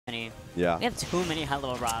Yeah. We have too many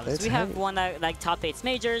high-level Robs. It's we have heavy. one that like top 8s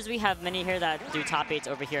majors. We have many here that do top 8s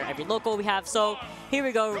over here every local we have. So here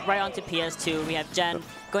we go right on to PS2. We have Gen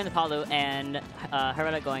going to Palu and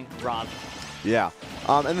Hareta going Rob. Yeah.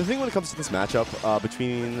 And the thing when it comes to this matchup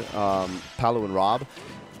between Palu and Rob,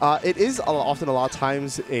 it is often a lot of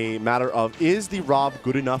times a matter of, is the Rob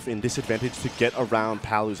good enough in disadvantage to get around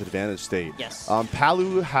Palu's advantage state? Yes.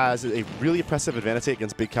 Palu has a really impressive advantage state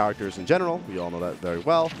against big characters in general. We all know that very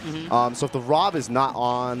well. So if the Rob is not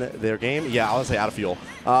on their game, yeah, I'll say out of fuel.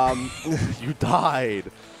 You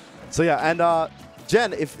died. So yeah, and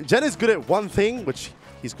Gen, if Gen is good at one thing, which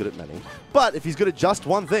he's good at many, but if he's good at just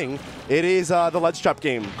one thing, it is the ledge trap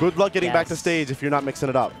game. Good luck getting back to stage if you're not mixing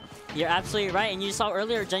it up. You're absolutely right, and you saw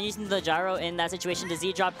earlier Gen using the gyro in that situation to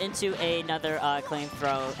Z-drop into another claim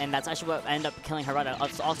throw, and that's actually what ended up killing Hareta.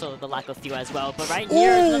 Also the lack of fuel as well. But right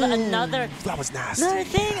here, another that was nasty. Another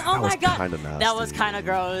thing. Oh my god, that was kind of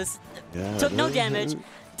gross. Yeah, Took no damage.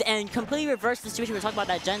 And completely reversed the situation we were talking about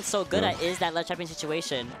that Gen's so good at is that ledge trapping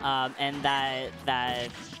situation, and that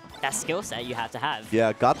skill set you have to have.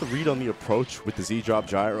 Yeah, got the read on the approach with the Z-drop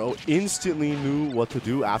gyro. Instantly knew what to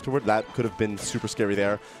do afterward. That could have been super scary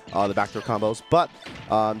there, the backdoor combos. But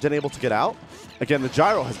Gen able to get out. Again, the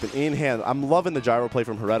gyro has been in hand. I'm loving the gyro play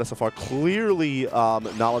from Hareta so far. Clearly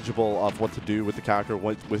knowledgeable of what to do with the character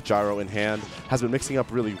with gyro in hand. Has been mixing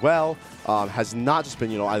up really well. Has not just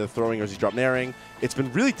been, either throwing or Z-drop nairing. It's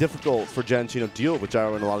been really difficult for Gen to deal with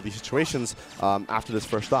gyro in a lot of these situations after this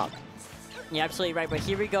first stock. You're absolutely right, but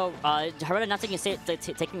here we go. Hareta not taking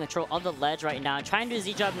control of the ledge right now. Trying to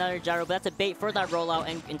Z-drop another gyro, but that's a bait for that rollout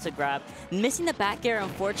and into grab. Missing the back air,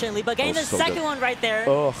 unfortunately, but getting the second one right there.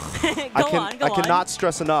 Ugh. Go on. I cannot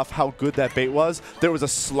stress enough how good that bait was. There was a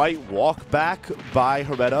slight walk back by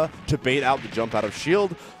Hareta to bait out the jump out of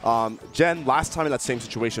shield. Gen, last time in that same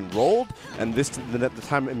situation, rolled, and the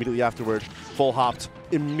time immediately afterward, full hopped,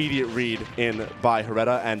 immediate read in by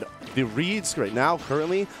Hareta, and the reads right now,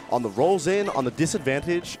 currently, on the rolls in, on the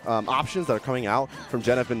disadvantage options that are coming out from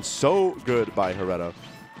Gen have been so good by Hareta.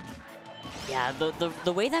 Yeah,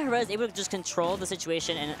 the way that Hareta is able to just control the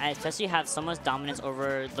situation and especially have so much dominance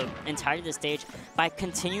over the entirety of the stage by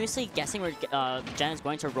continuously guessing where Gen is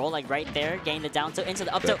going to roll, like right there, getting the down tilt into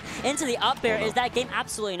the up tilt, into the up air. Is that game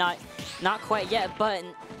absolutely not quite yet, but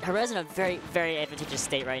Hareta's in a very, very advantageous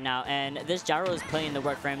state right now, and this gyro is putting in the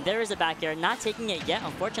work for him. There is a back air, not taking it yet,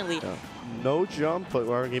 unfortunately. Yeah. No jump, but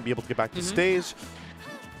we're going to be able to get back to stage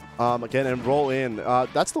again and roll in.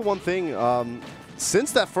 That's the one thing.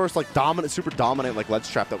 Since that first super dominant ledge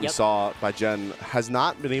trap that we saw by Gen, has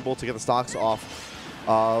not been able to get the stocks off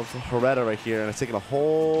of Hareta right here, and it's taken a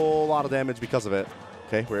whole lot of damage because of it.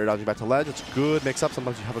 Okay, we're air dodging back to ledge. It's a good mix-up.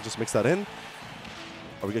 Sometimes you have to just mix that in.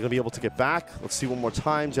 Are we going to be able to get back? Let's see one more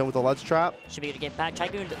time. Gen with the ledge trap. Should be able to get back. Try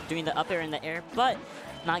doing the up air in the air, but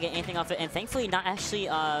not getting anything off it. And thankfully, not actually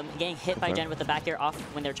getting hit by Gen with the back air off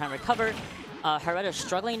when they're trying to recover. Hareta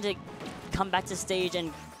struggling to come back to stage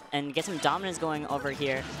and get some dominance going over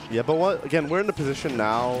here. Yeah, but again, we're in a position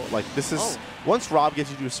now, this is, once Rob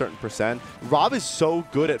gets you to a certain percent, Rob is so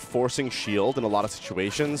good at forcing shield in a lot of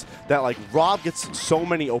situations that, Rob gets so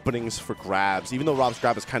many openings for grabs, even though Rob's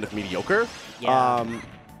grab is kind of mediocre. Yeah.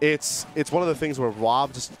 It's one of the things where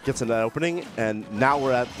Rob just gets in that opening, and now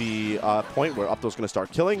we're at the point where Upto's going to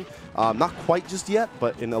start killing. Not quite just yet,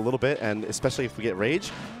 but in a little bit, and especially if we get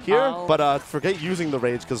Rage here. But forget using the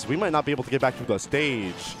Rage, because we might not be able to get back to the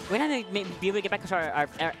stage. We're not going to be able to get back to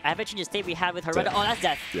our advantageous state we had with Hareta. Oh, that's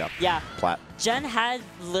death. Yeah. Yeah. Plat. Gen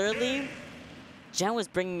was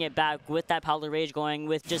bringing it back with that Palu Rage going,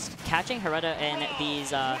 with just catching Hareta in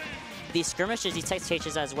these skirmishes, these tech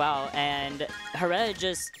stages as well, and Hareta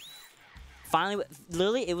just finally,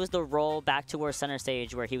 literally, it was the roll back towards center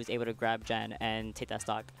stage where he was able to grab Gen and take that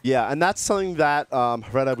stock. Yeah, and that's something that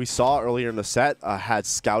Hareta, we saw earlier in the set, had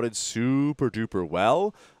scouted super duper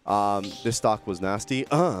well. This stock was nasty.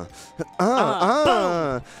 Yeah,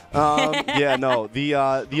 no,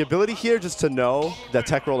 the ability here just to know that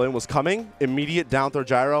tech roll in was coming, immediate down throw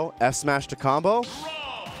gyro, F smash to combo.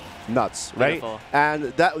 Nuts, right? Beautiful. And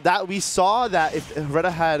that we saw that if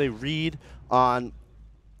Hareta had a read on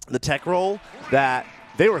the tech roll, that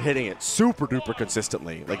they were hitting it super duper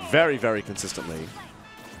consistently, very, very consistently.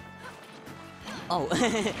 Oh,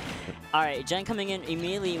 all right, Gen coming in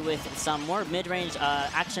immediately with some more mid-range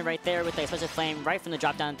action right there with the explosive flame right from the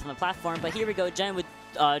drop down from the platform. But here we go, Gen with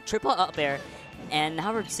triple up air. And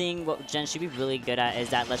now we're seeing what Gen should be really good at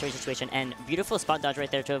is that ledge rage situation, and beautiful spot dodge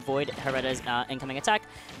right there to avoid Hareta's incoming attack.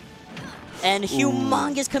 And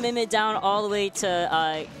humongous commitment down all the way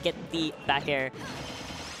to get the back air.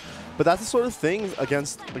 But that's the sort of thing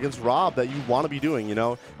against Rob that you want to be doing, you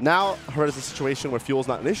know? Now, Hareta's a situation where fuel's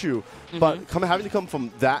not an issue, but having to come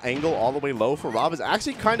from that angle all the way low for Rob is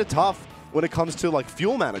actually kind of tough when it comes to like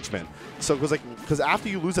fuel management. So because after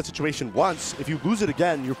you lose that situation once, if you lose it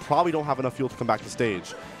again, you probably don't have enough fuel to come back to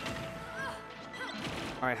stage.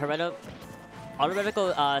 All right, Hareta,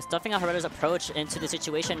 automatically stuffing out Hareta's approach into the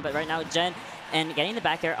situation, but right now Gen and getting the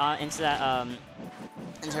back air into that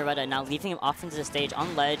into Hareta, now leaving him off into the stage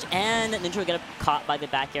on ledge, and Ninja will get caught by the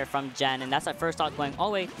back air from Gen, and that's that first stock going all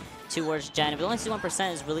the way towards Gen. But only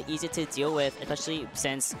 61% is really easy to deal with, especially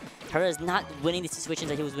since Hareta is not winning the situations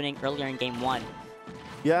that he was winning earlier in game 1.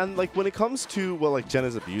 Yeah, and like when it comes to what like Gen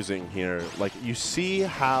is abusing here, like you see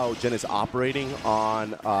how Gen is operating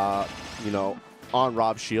on, you know, on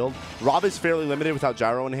Rob's shield. Rob is fairly limited without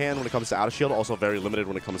gyro in hand when it comes to out of shield, also very limited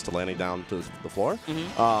when it comes to landing down to the floor,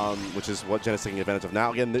 which is what Gen is taking advantage of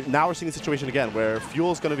now. Again, now we're seeing the situation again where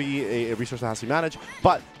fuel is going to be a resource that has to be managed,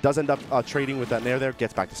 but does end up trading with that Nair there,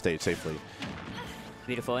 gets back to stage safely.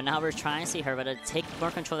 Beautiful, and now we're trying to see Hareta take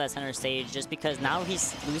more control of that center stage just because now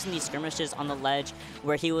he's losing these skirmishes on the ledge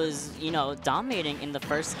where he was, you know, dominating in the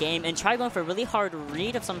first game and try going for a really hard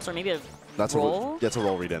read of some sort, maybe a roll? That's a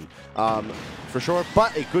roll read in, for sure,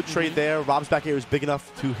 but a good trade there. Rob's back air is big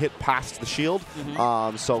enough to hit past the shield,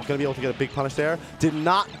 so going to be able to get a big punish there. Did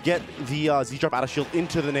not get the Z-drop out of shield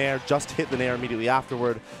into the Nair, just hit the Nair immediately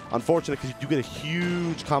afterward. Unfortunate because you do get a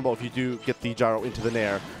huge combo if you do get the gyro into the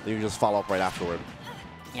Nair, then you can just follow up right afterward.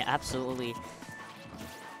 Yeah, absolutely.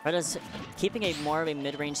 Hareta's keeping a more of a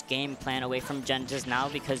mid-range game plan away from Gen just now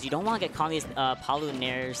because you don't want to get caught in these Palu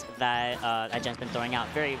Nairs that Gen's been throwing out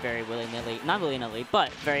very, very willy-nilly. Not willy-nilly,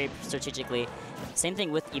 but very strategically. Same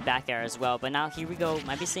thing with the back air as well. But now here we go.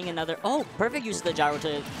 Might be seeing another... Oh, perfect use of the gyro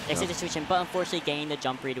to exit the situation, but unfortunately gaining the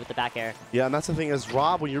jump read with the back air. Yeah, and that's the thing is,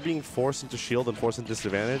 Rob, when you're being forced into shield and forced into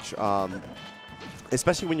disadvantage,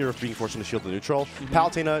 especially when you're being forced into shield and neutral.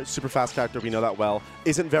 Palutena, super fast character, we know that well.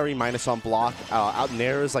 Isn't very minus on block. Out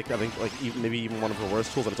Nair is like, I think, like maybe even one of her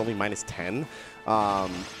worst tools, and it's only minus 10.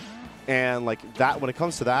 And like that, when it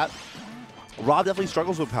comes to that, Rob definitely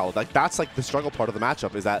struggles with Pal. Like that's like the struggle part of the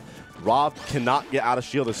matchup is that Rob cannot get out of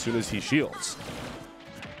shield as soon as he shields.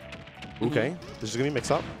 Okay, this is gonna be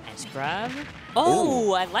mix up. Nice grab.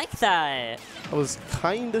 Oh, I like that. That was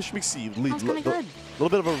kind of schmixy. That was kind of good. A little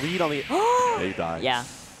bit of a read on the... There you die. Yeah.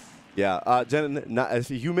 Yeah, Jen, if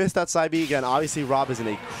you missed that side B, again, obviously Rob is in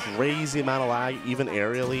a crazy amount of lag, even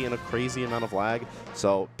aerially in a crazy amount of lag.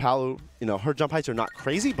 So Palu, you know, her jump heights are not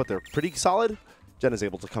crazy, but they're pretty solid. Jen is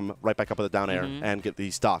able to come right back up with the down air and get the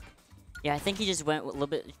stock. Yeah, I think he just went a little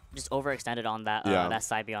bit, just overextended on that that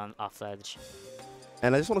side B on off ledge.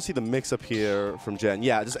 And I just want to see the mix-up here from Jen.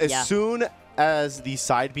 Yeah, just as soon as the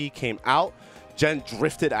side B came out, Jen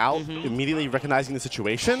drifted out, immediately recognizing the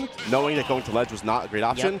situation, knowing that going to ledge was not a great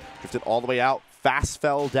option. Drifted all the way out, fast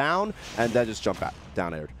fell down, and then just jumped back,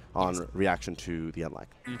 down aired on reaction to the end lag.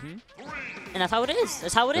 And that's how it is.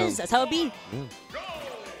 That's how it is. That's how it be.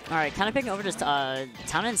 All right, kind of picking over to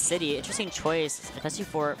Town and City. Interesting choice, especially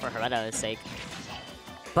for Hareta's sake.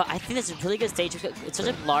 But I think it's a really good stage. It's such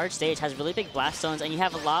a large stage, has really big blast zones, and you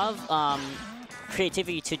have a lot of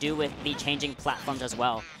creativity to do with the changing platforms as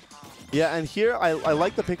well. Yeah, and here I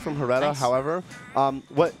like the pick from Hareta. Nice. However,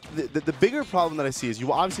 what the bigger problem that I see is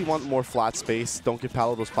you obviously want more flat space. Don't give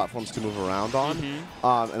Palu those platforms to move around on,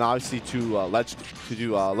 and obviously to let's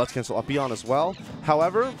cancel up B on as well.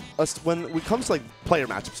 However, when it comes to like player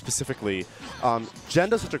matchups specifically, Gen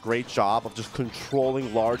does such a great job of just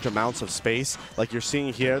controlling large amounts of space. Like you're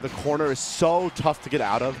seeing here, the corner is so tough to get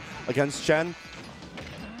out of against Gen.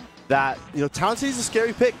 That, you know, Town City is a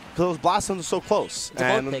scary pick because those blast zones are so close. It's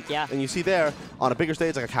a bold pick, yeah. And you see there, on a bigger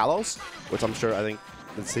stage like a Kalos, which I'm sure, I think,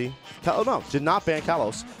 let's see. Oh, no, did not ban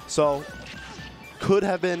Kalos. So, could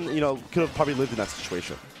have been, you know, could have probably lived in that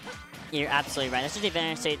situation. You're absolutely right. That's just the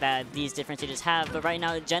advantage that these different stages have. But right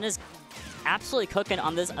now, Gen is absolutely cooking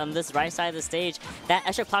on this right side of the stage. That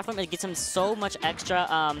extra platform, it gets him so much extra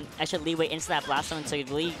leeway into that blast zone to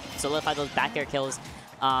really solidify those back air kills.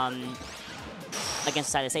 Against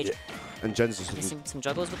the side of the stage. Yeah. And Gen's just some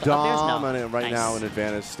juggles with the up airs? No. Dominant right now in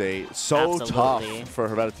advantage state. So tough for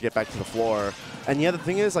Hareta to get back to the floor. And yeah, the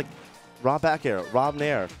thing is, like, Rob back air, Rob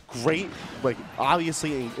Nair, great, like,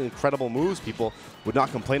 obviously incredible moves. People would not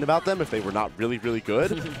complain about them if they were not really, really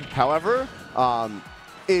good. However,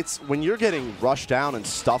 it's when you're getting rushed down and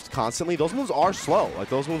stuffed constantly, those moves are slow. Like,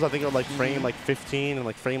 those moves I think are like frame like 15 and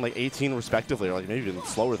like frame like 18 respectively, or like maybe even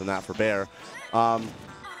slower than that for Bear.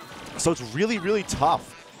 So it's really, really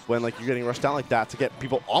tough when like you're getting rushed down like that to get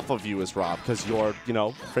people off of you as Rob, because your, you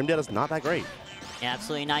know, frame data is not that great. Yeah,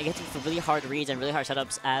 absolutely not. You get to really hard reads and really hard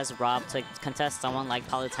setups as Rob to contest someone like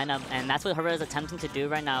Palutena, and that's what Hareta is attempting to do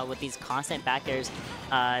right now with these constant back airs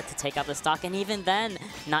to take out the stock, and even then,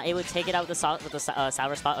 not able to take it out with the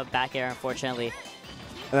sour spot of back air, unfortunately.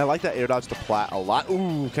 And I like that air dodge to plat a lot.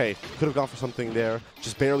 Ooh, okay. Could have gone for something there.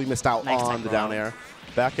 Just barely missed out on the down air.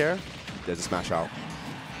 Back air, there's a smash out.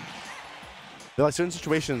 But like certain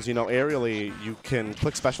situations, you know, aerially, you can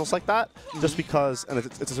click specials like that just because, and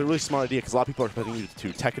it's a really smart idea because a lot of people are expecting you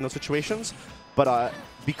to tech in those situations. But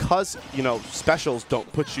because, you know, specials don't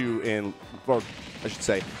put you in, or I should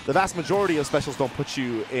say, the vast majority of specials don't put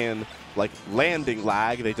you in like landing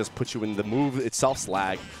lag, they just put you in the move itself's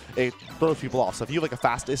lag. It throws people off. So if you have like a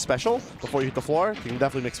fastest special before you hit the floor, you can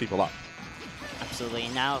definitely mix people up. Absolutely.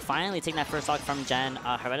 Now, finally taking that first stock from Gen,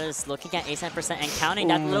 Hareta is looking at 87% and counting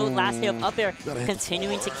that little last hit of up air,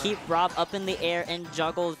 continuing to keep Rob up in the air and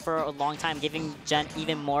juggled for a long time, giving Gen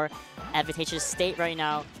even more advantageous state right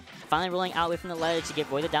now. Finally rolling out away from the ledge to get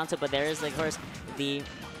voided down to, but there is, of course, the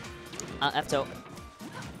F-tilt.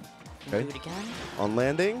 Okay. Do it again. On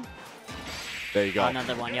landing. There you go.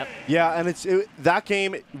 Another one, yep. Yeah, and that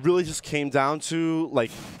game really just came down to,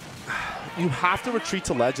 like, you have to retreat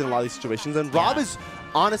to ledge in a lot of these situations. And Rob is,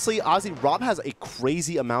 honestly, Ozzy, Rob has a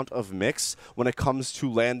crazy amount of mix when it comes to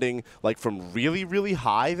landing, like, from really, really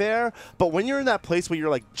high there. But when you're in that place where you're,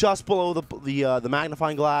 like, just below the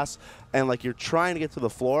magnifying glass and, like, you're trying to get to the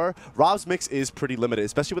floor, Rob's mix is pretty limited,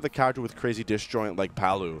 especially with a character with crazy disjoint like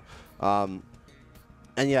Palu.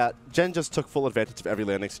 And yeah, Gen just took full advantage of every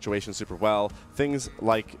landing situation super well. Things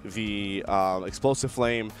like the explosive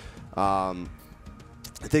flame,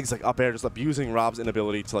 things like up air, just abusing Rob's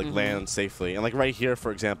inability to like land safely. And like right here,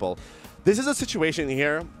 for example, this is a situation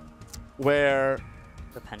here where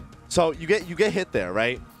so you get hit there,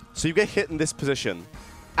 right? So you get hit in this position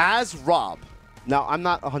as Rob. Now I'm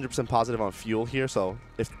not 100% positive on fuel here, so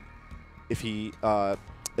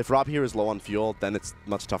if Rob here is low on fuel, then it's a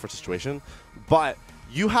much tougher situation. But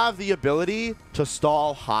you have the ability to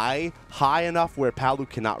stall high enough where Palu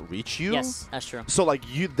cannot reach you. Yes, that's true. So like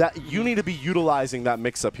you need to be utilizing that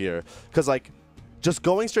mix up here, because like just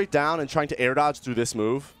going straight down and trying to air dodge through this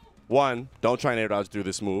move. One, don't try and air dodge through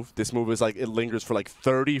this move. This move is like it lingers for like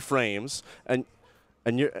 30 frames, and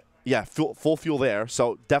you're full fuel there.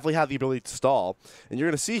 So definitely have the ability to stall. And you're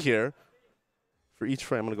gonna see here for each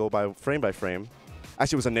frame. I'm gonna go by frame.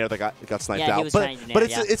 Actually, it was a nair that got sniped out. But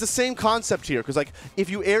it's the same concept here, because like if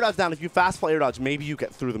you air dodge down, if you fastball air dodge, maybe you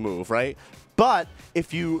get through the move, right? But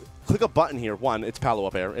if you click a button here, one, it's Palu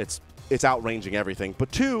up air, it's outranging everything.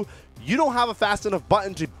 But two, you don't have a fast enough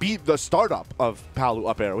button to beat the startup of Palu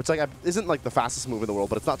up air, which like isn't like the fastest move in the world,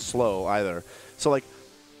 but it's not slow either. So like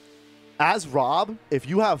as Rob, if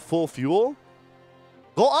you have full fuel,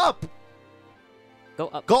 go up. Go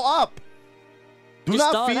up. Go up. Do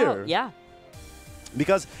Just not fear. Yeah.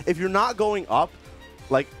 Because if you're not going up,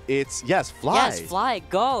 like it's, yes, fly. Yes, fly,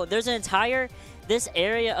 go. There's an entire, this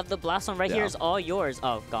area of the blast zone right here is all yours.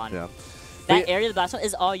 Oh, gone. Yeah. That area of the blast zone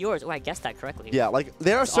is all yours. Oh, I guessed that correctly. Yeah, like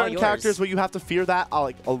there are certain characters where you have to fear that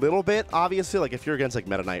like a little bit, obviously. Like if you're against like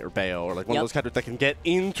Meta Knight or Bayo or like one of those characters that can get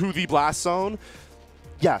into the blast zone.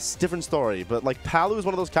 Yes, different story. But like Palu is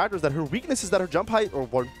one of those characters that her weakness is that her jump height, or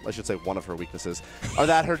one, I should say one of her weaknesses, are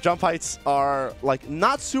that her jump heights are like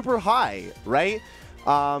not super high, right?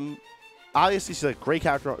 Obviously she's a great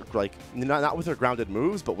character, like not with her grounded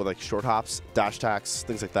moves, but with like short hops, dash attacks,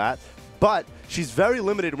 things like that. But she's very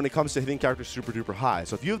limited when it comes to hitting characters super duper high.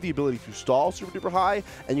 So if you have the ability to stall super duper high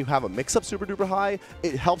and you have a mix up super duper high,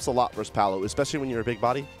 it helps a lot versus Palu, especially when you're a big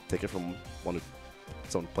body. Take it from one who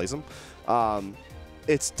someone plays him.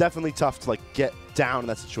 It's definitely tough to like get down in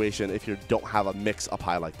that situation if you don't have a mix up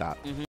high like that.